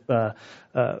quote from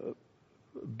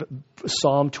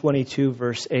Psalm 22,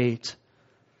 verse 8.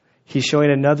 He's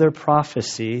showing another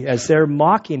prophecy. As they're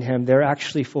mocking him, they're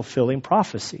actually fulfilling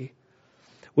prophecy,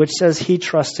 which says he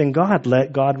trusts in God.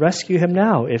 Let God rescue him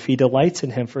now if he delights in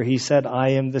him, for he said, "I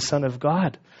am the Son of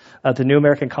God." The New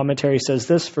American Commentary says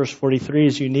this, verse 43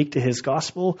 is unique to his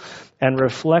gospel and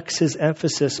reflects his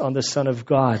emphasis on the Son of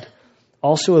God.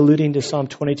 Also alluding to Psalm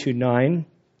 22:9,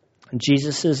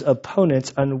 Jesus'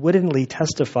 opponents unwittingly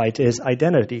testify to his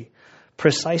identity.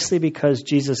 Precisely because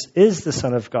Jesus is the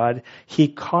Son of God, he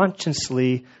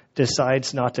consciously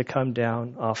decides not to come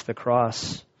down off the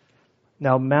cross.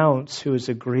 Now, Mounce, who is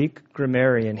a Greek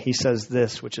grammarian, he says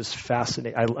this, which is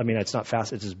fascinating. I mean, it's not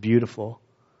fascinating, it's just beautiful.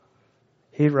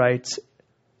 He writes,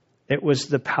 "It was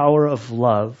the power of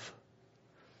love,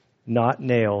 not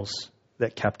nails,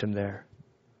 that kept him there."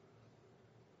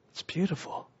 It's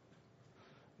beautiful.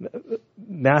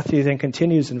 Matthew then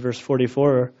continues in verse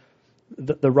 44,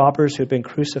 the robbers who had been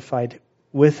crucified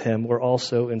with him were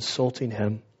also insulting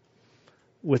him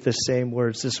with the same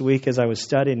words. This week, as I was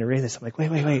studying and reading this, I'm like,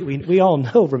 wait. We all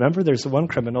know, remember, there's the one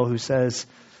criminal who says,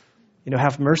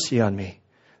 "Have mercy on me."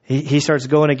 He starts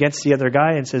going against the other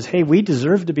guy and says, "Hey, we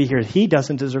deserve to be here. He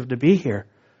doesn't deserve to be here."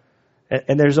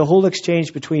 And there's a whole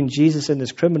exchange between Jesus and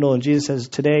this criminal, and Jesus says,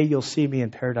 "Today you'll see me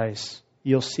in paradise.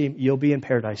 You'll be in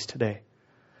paradise today."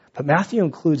 But Matthew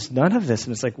includes none of this,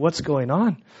 and it's like, what's going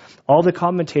on? All the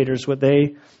commentators, what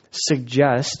they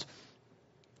suggest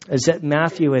is that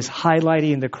Matthew is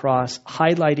highlighting the cross,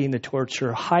 highlighting the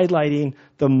torture, highlighting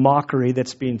the mockery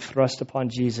that's being thrust upon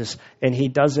Jesus, and he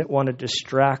doesn't want to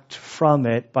distract from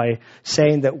it by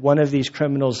saying that one of these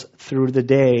criminals through the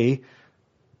day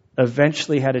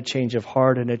eventually had a change of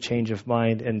heart and a change of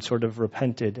mind and sort of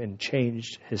repented and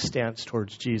changed his stance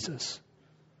towards Jesus.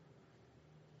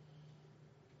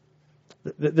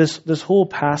 This whole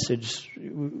passage,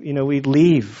 we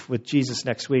leave with Jesus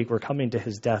next week. We're coming to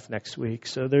his death next week.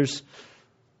 So there's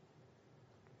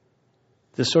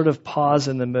this sort of pause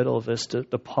in the middle of this,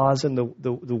 the pause in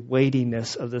the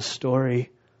weightiness of the story.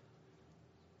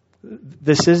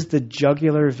 This is the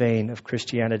jugular vein of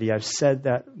Christianity. I've said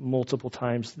that multiple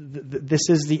times.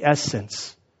 This is the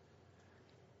essence.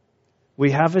 We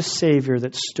have a Savior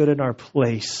that stood in our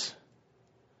place.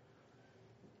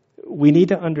 We need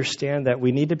to understand that.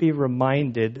 We need to be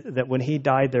reminded that when he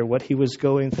died there, what he was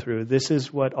going through, this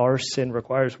is what our sin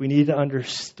requires. We need to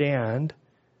understand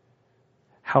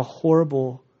how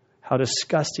horrible, how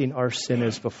disgusting our sin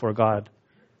is before God.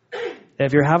 And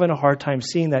if you're having a hard time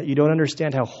seeing that, you don't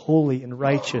understand how holy and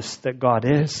righteous that God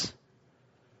is.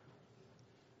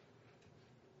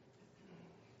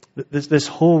 This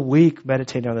whole week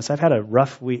meditating on this, I've had a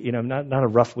rough week. Not a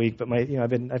rough week, but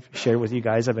I've shared with you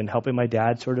guys. I've been helping my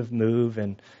dad sort of move,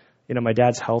 and my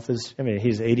dad's health is.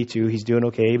 He's 82. He's doing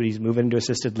okay, but he's moving into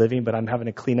assisted living. But I'm having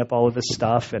to clean up all of his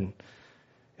stuff, and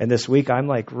this week I'm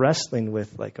like wrestling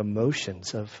with like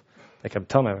emotions of like I'm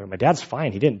telling my dad's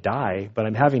fine. He didn't die, but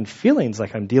I'm having feelings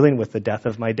like I'm dealing with the death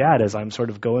of my dad as I'm sort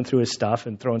of going through his stuff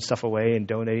and throwing stuff away and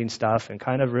donating stuff and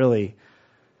kind of really.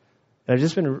 And I've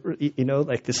just been,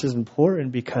 this is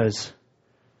important because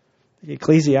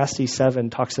Ecclesiastes 7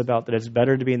 talks about that it's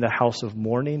better to be in the house of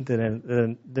mourning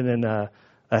than in a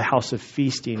house of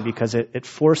feasting, because it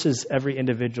forces every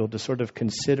individual to sort of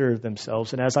consider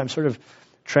themselves. And as I'm sort of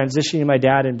transitioning my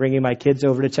dad and bringing my kids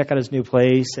over to check out his new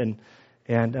place, and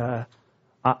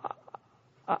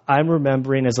I'm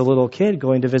remembering as a little kid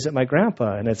going to visit my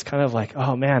grandpa, and it's kind of like,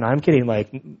 oh man, I'm getting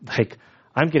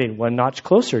I'm getting one notch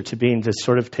closer to being just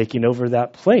sort of taking over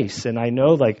that place. And I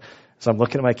know, as I'm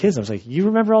looking at my kids, I was like, you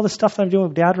remember all the stuff that I'm doing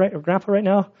with Dad or Grandpa right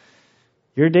now?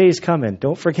 Your day's coming.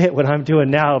 Don't forget what I'm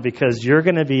doing now, because you're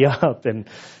going to be up.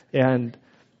 And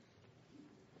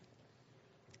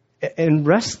and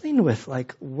wrestling with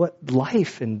like what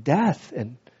life and death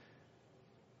and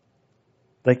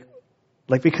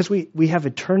like because we have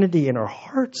eternity in our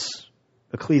hearts,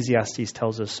 Ecclesiastes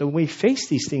tells us. So when we face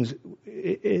these things,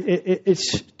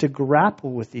 it's to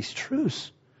grapple with these truths.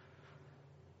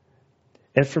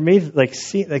 And for me,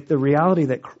 the reality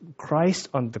that Christ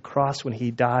on the cross, when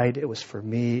he died, it was for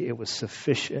me, it was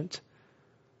sufficient.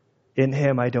 In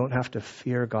him, I don't have to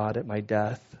fear God at my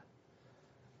death.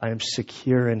 I am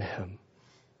secure in him.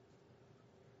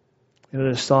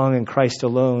 The song In Christ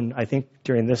Alone, I think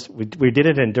during this, we did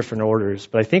it in different orders,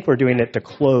 but I think we're doing it to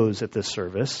close at this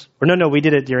service. Or no, we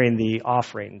did it during the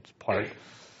offering part.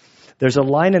 There's a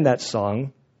line in that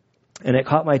song, and it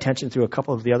caught my attention through a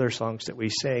couple of the other songs that we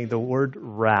sang, the word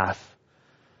wrath.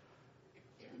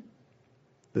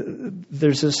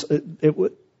 There's this,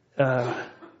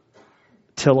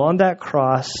 till on that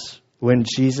cross, when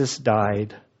Jesus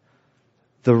died,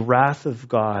 the wrath of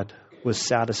God was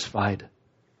satisfied.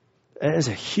 It is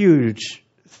a huge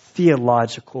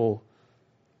theological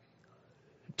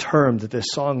term that this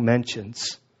song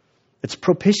mentions. It's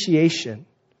propitiation,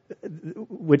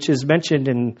 which is mentioned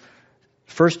in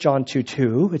 1 John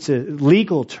 2:2. It's a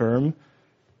legal term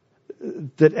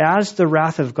that as the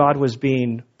wrath of God was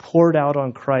being poured out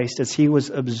on Christ, as he was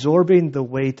absorbing the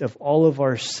weight of all of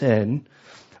our sin,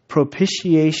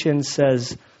 propitiation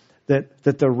says that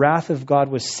the wrath of God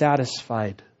was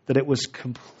satisfied, that it was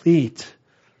complete,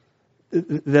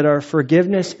 that our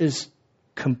forgiveness is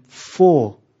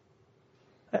full.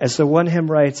 As the one hymn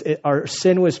writes, our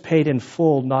sin was paid in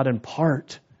full, not in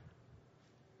part.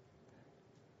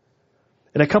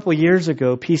 And a couple of years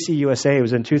ago, PCUSA, it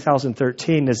was in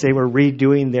 2013, as they were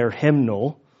redoing their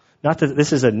hymnal. Not that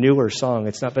this is a newer song,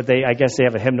 it's not, but I guess they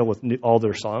have a hymnal with all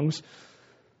their songs.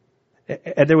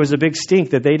 And there was a big stink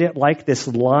that they didn't like this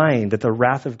line that the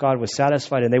wrath of God was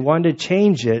satisfied, and they wanted to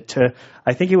change it to,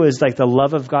 I think it was like the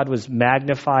love of God was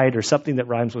magnified or something that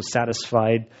rhymes with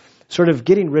satisfied, sort of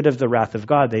getting rid of the wrath of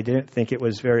God. They didn't think it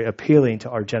was very appealing to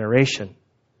our generation.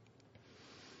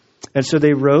 And so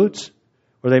they wrote,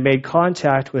 or they made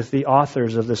contact with the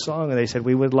authors of the song, and they said,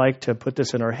 we would like to put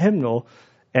this in our hymnal,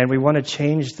 and we want to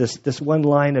change this one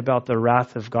line about the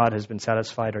wrath of God has been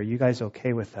satisfied. Are you guys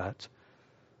okay with that?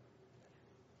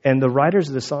 And the writers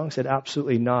of the song said,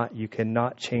 absolutely not. You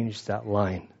cannot change that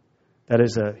line. That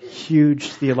is a huge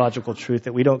theological truth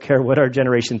that we don't care what our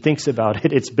generation thinks about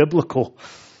it. It's biblical.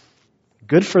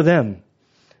 Good for them.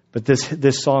 But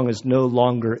this song is no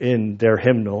longer in their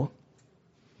hymnal.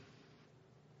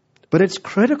 But it's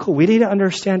critical. We need to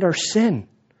understand our sin.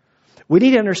 We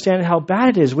need to understand how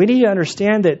bad it is. We need to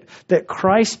understand that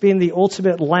Christ being the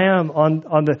ultimate lamb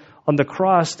on the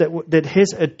cross, that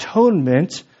his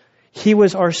atonement, he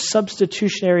was our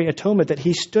substitutionary atonement, that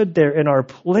he stood there in our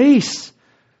place.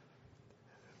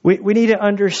 We need to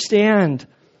understand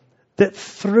that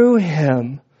through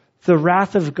him, the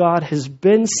wrath of God has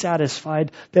been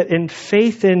satisfied, that in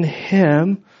faith in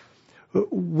him,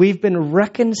 we've been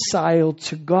reconciled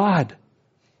to God.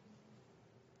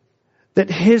 That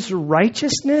his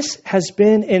righteousness has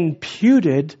been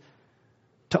imputed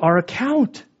to our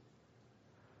account.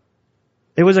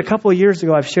 It was a couple of years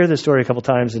ago, I've shared this story a couple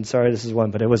times, and sorry this is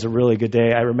one, but it was a really good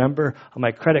day. I remember on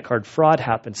my credit card, fraud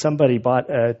happened. Somebody bought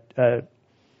a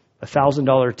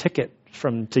 $1,000 ticket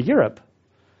to Europe.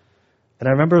 And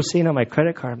I remember seeing on my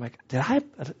credit card, I'm like, did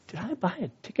I buy a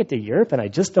ticket to Europe and I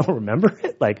just don't remember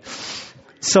it?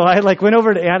 So I went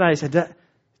over to Anna, I said,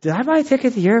 did I buy a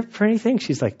ticket to Europe for anything?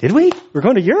 She's like, did we? We're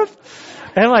going to Europe?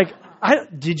 And I'm like,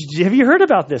 have you heard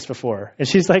about this before? And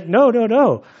she's like, no.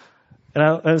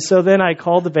 And so then I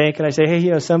called the bank and I say,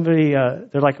 hey, somebody,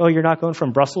 they're like, oh, you're not going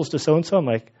from Brussels to so-and-so? I'm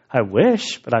like, I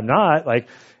wish, but I'm not.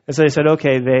 And so they said,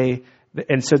 okay,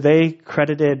 so they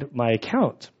credited my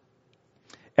account.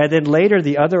 And then later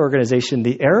the other organization,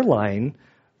 the airline,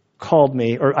 called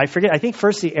me, or I forget, I think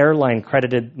first the airline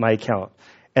credited my account.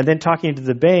 And then talking to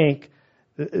the bank,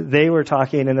 they were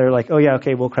talking and they're like, oh yeah,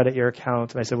 okay, we'll credit your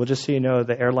account. And I said, well, just so you know,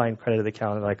 the airline credited the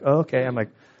account. And they're like, oh, okay. I'm like,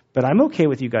 but I'm okay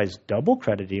with you guys double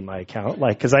crediting my account,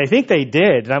 because I think they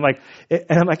did. And I'm like,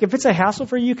 if it's a hassle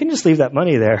for you, you can just leave that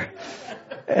money there.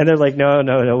 And they're like,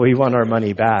 no, we want our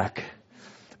money back.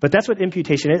 But that's what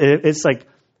imputation is.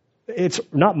 It's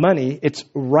not money, it's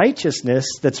righteousness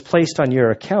that's placed on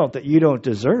your account that you don't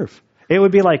deserve. It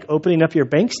would be like opening up your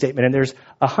bank statement and there's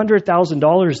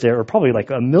 $100,000 there, or probably like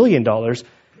 $1 million,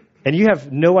 and you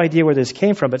have no idea where this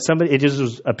came from, but it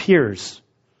just appears.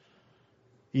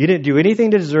 You didn't do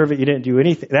anything to deserve it. You didn't do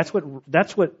anything. That's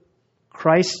what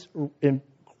Christ's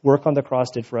work on the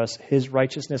cross did for us. His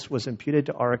righteousness was imputed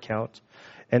to our account,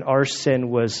 and our sin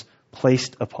was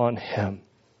placed upon him.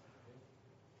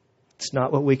 It's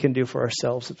not what we can do for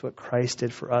ourselves. It's what Christ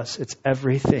did for us. It's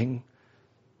everything.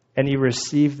 And you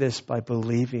receive this by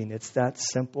believing. It's that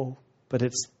simple, but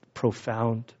it's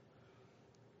profound.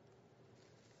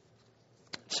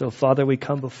 So, Father, we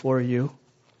come before you.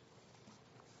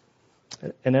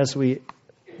 And as we,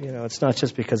 it's not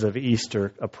just because of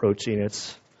Easter approaching.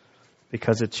 It's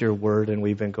because it's your word and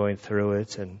we've been going through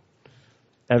it. And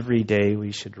every day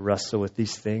we should wrestle with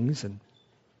these things.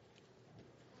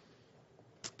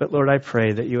 But Lord, I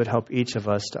pray that you would help each of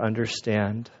us to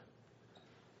understand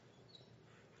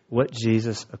what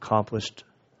Jesus accomplished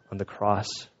on the cross.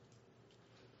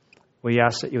 We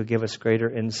ask that you would give us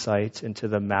greater insight into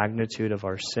the magnitude of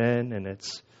our sin and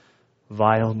its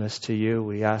vileness to you.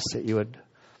 We ask that you would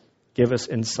give us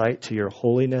insight to your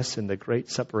holiness and the great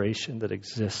separation that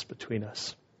exists between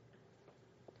us.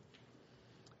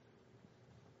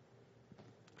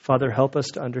 Father, help us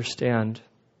to understand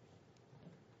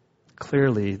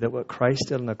clearly that what Christ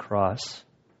did on the cross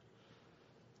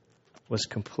was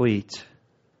complete.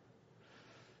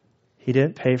 He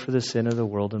didn't pay for the sin of the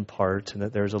world in part, and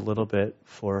that there's a little bit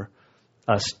for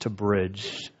us to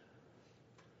bridge,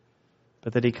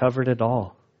 but that he covered it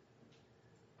all.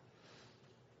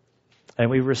 And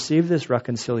we receive this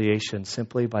reconciliation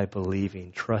simply by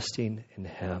believing, trusting in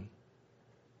him.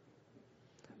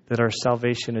 That our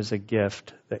salvation is a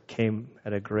gift that came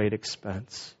at a great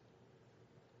expense.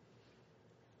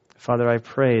 Father, I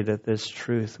pray that this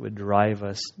truth would drive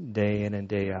us day in and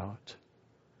day out.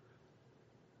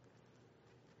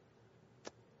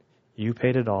 You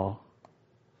paid it all.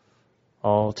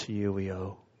 All to you we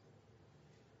owe.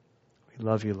 We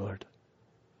love you, Lord.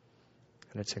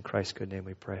 And it's in Christ's good name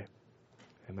we pray.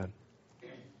 Amen.